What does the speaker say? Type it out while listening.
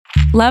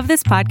Love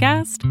this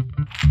podcast?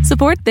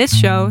 Support this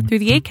show through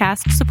the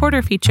Acast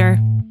supporter feature.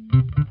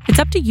 It's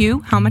up to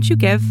you how much you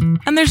give,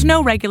 and there's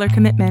no regular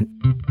commitment.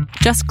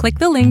 Just click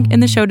the link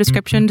in the show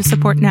description to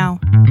support now.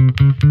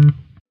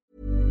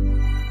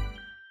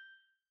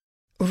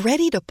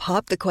 Ready to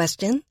pop the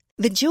question?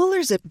 The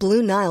jewelers at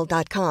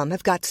BlueNile.com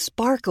have got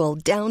sparkle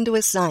down to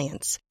a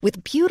science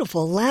with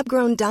beautiful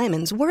lab-grown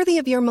diamonds worthy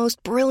of your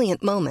most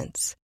brilliant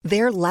moments.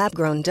 Their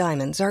lab-grown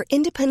diamonds are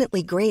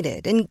independently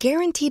graded and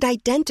guaranteed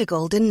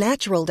identical to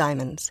natural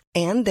diamonds,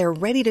 and they're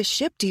ready to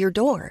ship to your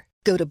door.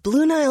 Go to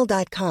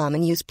BlueNile.com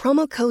and use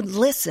promo code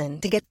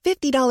LISTEN to get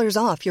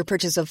 $50 off your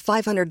purchase of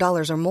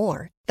 $500 or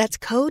more. That's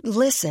code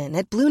LISTEN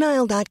at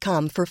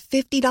BlueNile.com for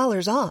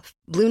 $50 off.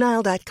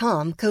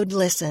 BlueNile.com, code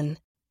LISTEN.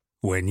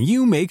 When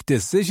you make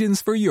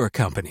decisions for your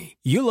company,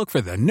 you look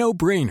for the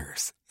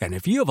no-brainers. And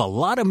if you have a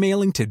lot of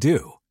mailing to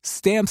do,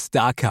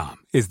 Stamps.com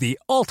is the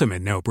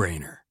ultimate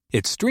no-brainer.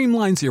 It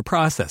streamlines your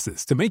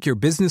processes to make your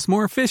business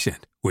more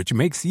efficient, which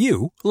makes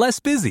you less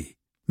busy.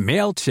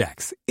 Mail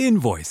checks,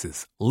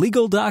 invoices,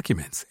 legal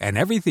documents, and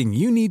everything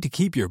you need to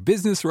keep your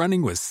business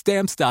running with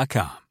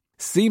Stamps.com.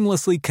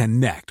 Seamlessly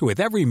connect with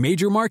every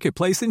major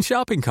marketplace and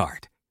shopping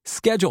cart.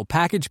 Schedule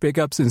package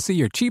pickups and see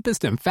your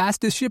cheapest and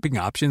fastest shipping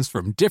options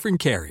from different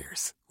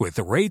carriers. With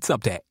rates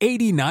up to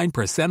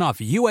 89% off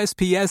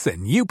USPS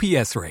and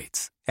UPS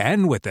rates.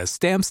 And with the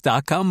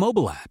Stamps.com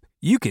mobile app,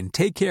 you can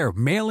take care of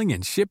mailing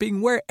and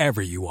shipping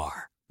wherever you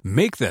are.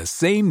 Make the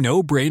same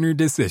no-brainer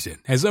decision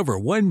as over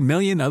 1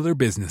 million other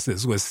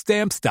businesses with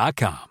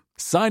Stamps.com.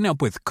 Sign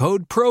up with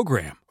code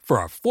PROGRAM for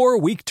a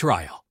 4-week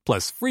trial,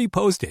 plus free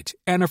postage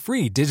and a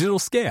free digital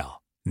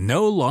scale.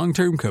 No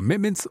long-term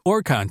commitments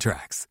or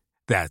contracts.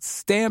 That's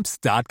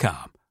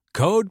Stamps.com.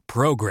 Code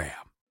PROGRAM.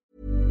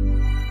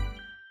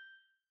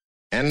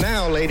 And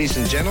now, ladies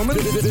and gentlemen,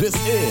 this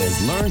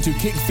is Learn to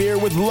Kick Fear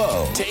with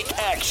Low. Take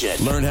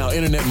action. Learn how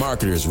internet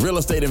marketers, real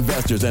estate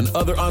investors, and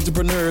other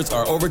entrepreneurs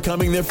are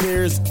overcoming their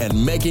fears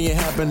and making it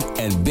happen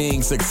and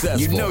being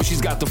successful. You know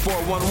she's got the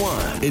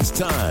 411. It's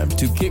time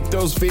to kick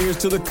those fears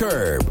to the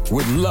curb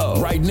with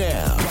Low. Right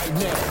now.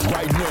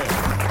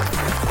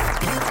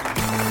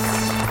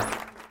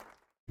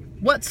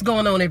 What's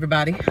going on,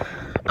 everybody?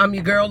 I'm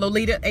your girl,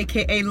 Lolita,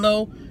 a.k.a.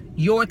 Low,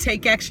 your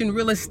Take Action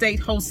real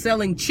estate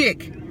wholesaling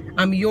chick.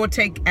 I'm your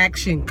Take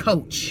Action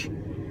coach.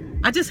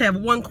 I just have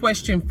one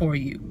question for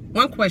you.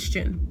 One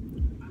question.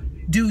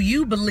 Do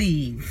you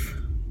believe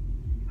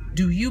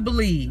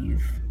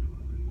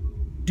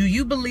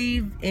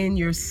in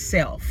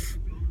yourself?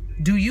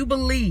 Do you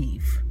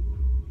believe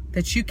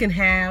that you can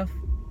have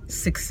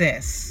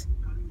success?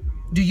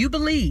 Do you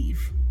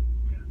believe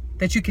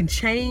that you can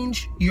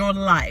change your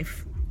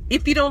life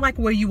if you don't like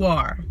where you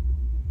are?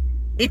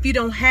 If you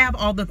don't have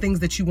all the things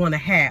that you want to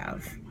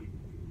have?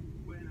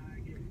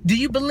 Do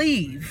you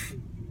believe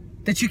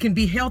that you can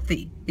be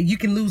healthy, that you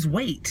can lose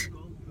weight?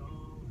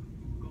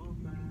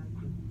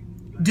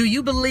 Do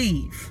you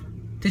believe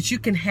that you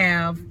can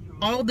have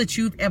all that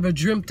you've ever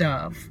dreamt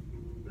of,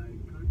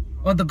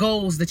 or the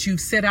goals that you've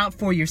set out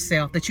for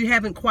yourself that you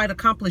haven't quite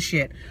accomplished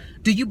yet?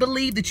 Do you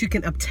believe that you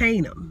can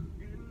obtain them?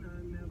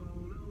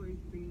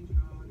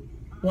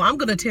 Well, I'm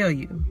going to tell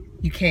you,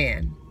 you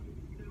can.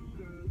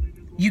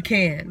 You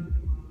can.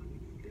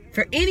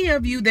 For any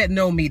of you that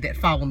know me, that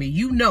follow me,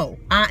 you know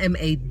I am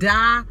a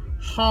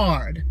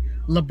die-hard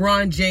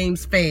LeBron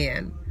James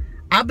fan.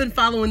 I've been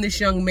following this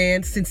young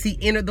man since he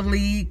entered the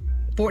league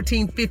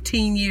 14,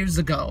 15 years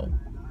ago.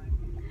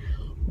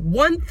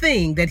 One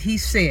thing that he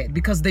said,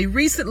 because they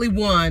recently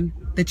won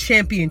the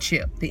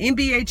championship, the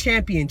NBA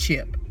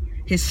championship,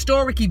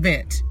 historic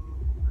event.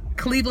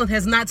 Cleveland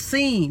has not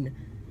seen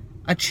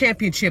a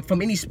championship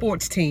from any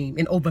sports team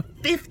in over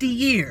 50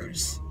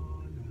 years.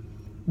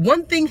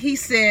 One thing he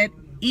said,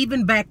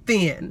 even back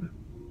then,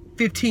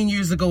 15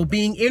 years ago,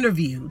 being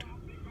interviewed,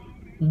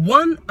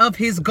 one of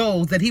his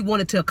goals that he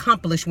wanted to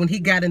accomplish when he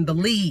got in the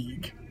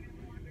league,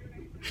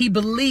 he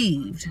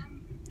believed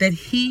that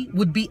he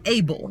would be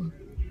able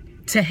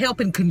to help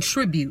and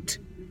contribute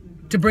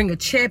to bring a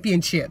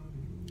championship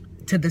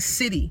to the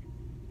city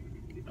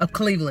of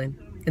Cleveland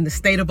in the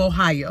state of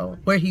Ohio,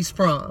 where he's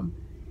from.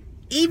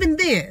 Even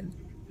then,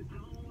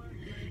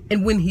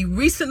 and when he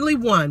recently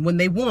won, when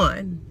they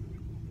won,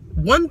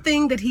 one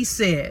thing that he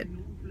said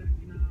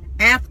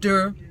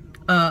after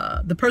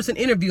the person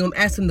interviewed him,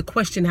 asked him the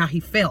question how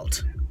he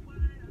felt.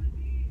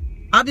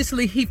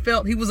 Obviously, he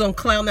felt he was on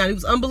cloud nine. It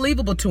was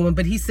unbelievable to him,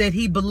 but he said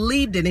he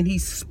believed it and he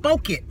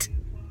spoke it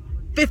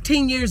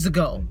 15 years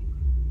ago.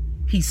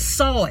 He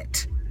saw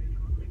it.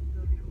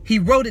 He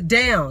wrote it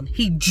down.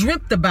 He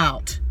dreamt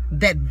about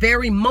that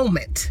very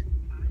moment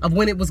of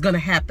when it was going to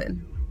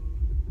happen.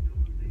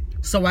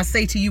 So I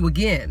say to you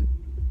again,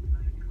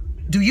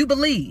 do you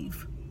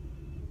believe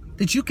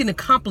that you can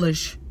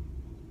accomplish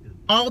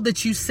all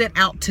that you set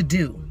out to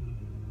do?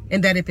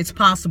 And that if it's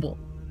possible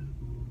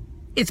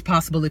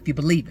if you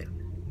believe it.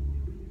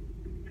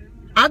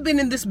 I've been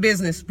in this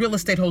business, real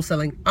estate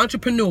wholesaling,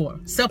 entrepreneur,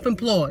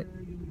 self-employed,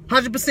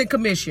 100%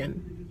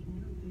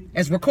 commission,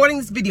 as recording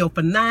this video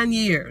for 9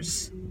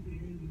 years.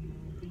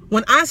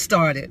 When I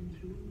started,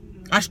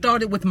 I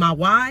started with my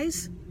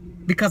whys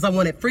because I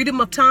wanted freedom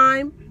of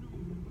time,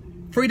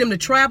 freedom to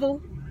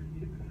travel,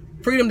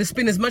 freedom to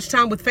spend as much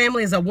time with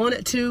family as I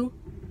wanted to.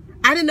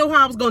 I didn't know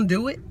how I was going to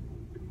do it.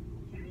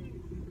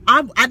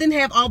 I didn't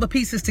have all the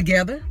pieces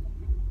together.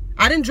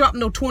 I didn't drop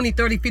no 20,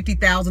 30,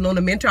 50,000 on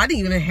a mentor. I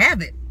didn't even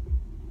have it.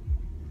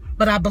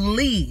 But I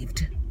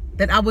believed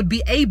that I would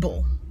be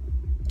able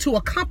to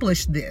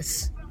accomplish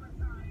this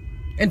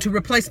and to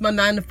replace my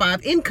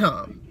 9-to-5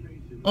 income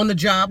on the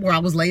job where I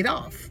was laid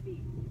off.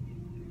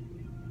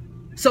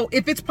 So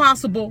if it's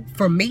possible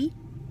for me,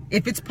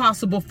 if it's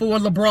possible for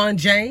LeBron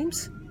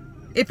James,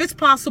 if it's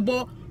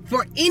possible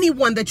for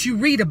anyone that you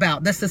read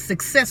about that's a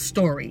success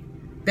story,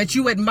 that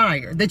you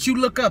admire, that you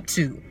look up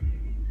to,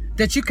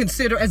 that you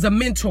consider as a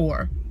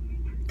mentor,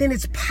 then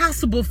it's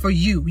possible for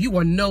you. You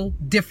are no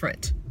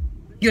different.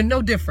 You're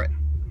no different.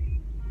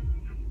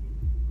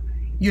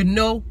 You're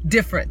no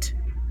different.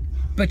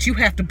 But you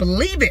have to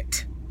believe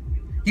it.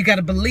 You got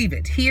to believe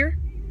it here,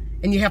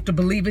 and you have to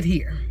believe it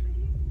here.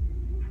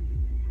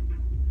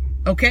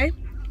 Okay?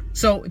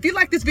 So if you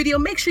like this video,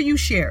 make sure you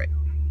share it.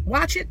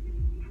 Watch it.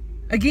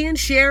 Again,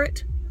 share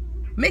it.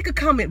 Make a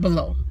comment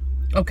below.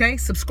 Okay?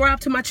 Subscribe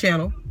to my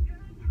channel.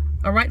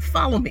 All right?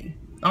 Follow me.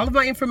 All of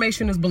my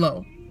information is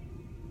below.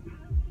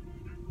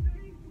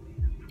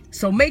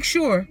 So make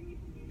sure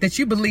that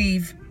you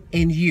believe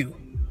in you.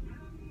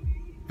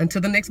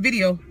 Until the next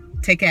video,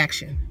 take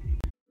action.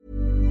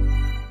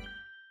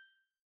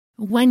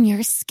 When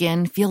your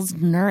skin feels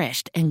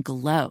nourished and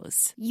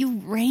glows,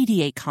 you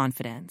radiate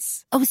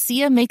confidence.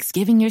 Osea makes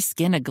giving your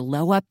skin a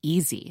glow-up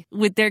easy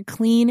with their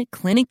clean,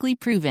 clinically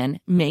proven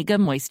Mega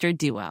Moisture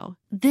Duo.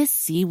 This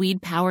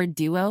seaweed-powered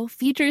duo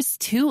features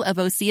two of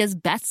Osea's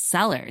best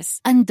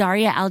sellers,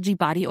 Undaria Algae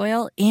Body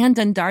Oil and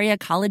Undaria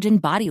Collagen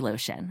Body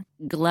Lotion.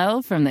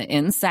 Glow from the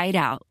inside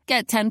out.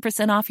 Get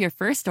 10% off your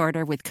first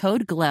order with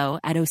code GLOW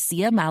at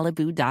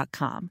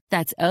OseaMalibu.com.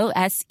 That's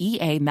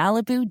OSEA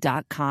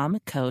Malibu.com,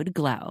 code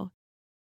GLOW.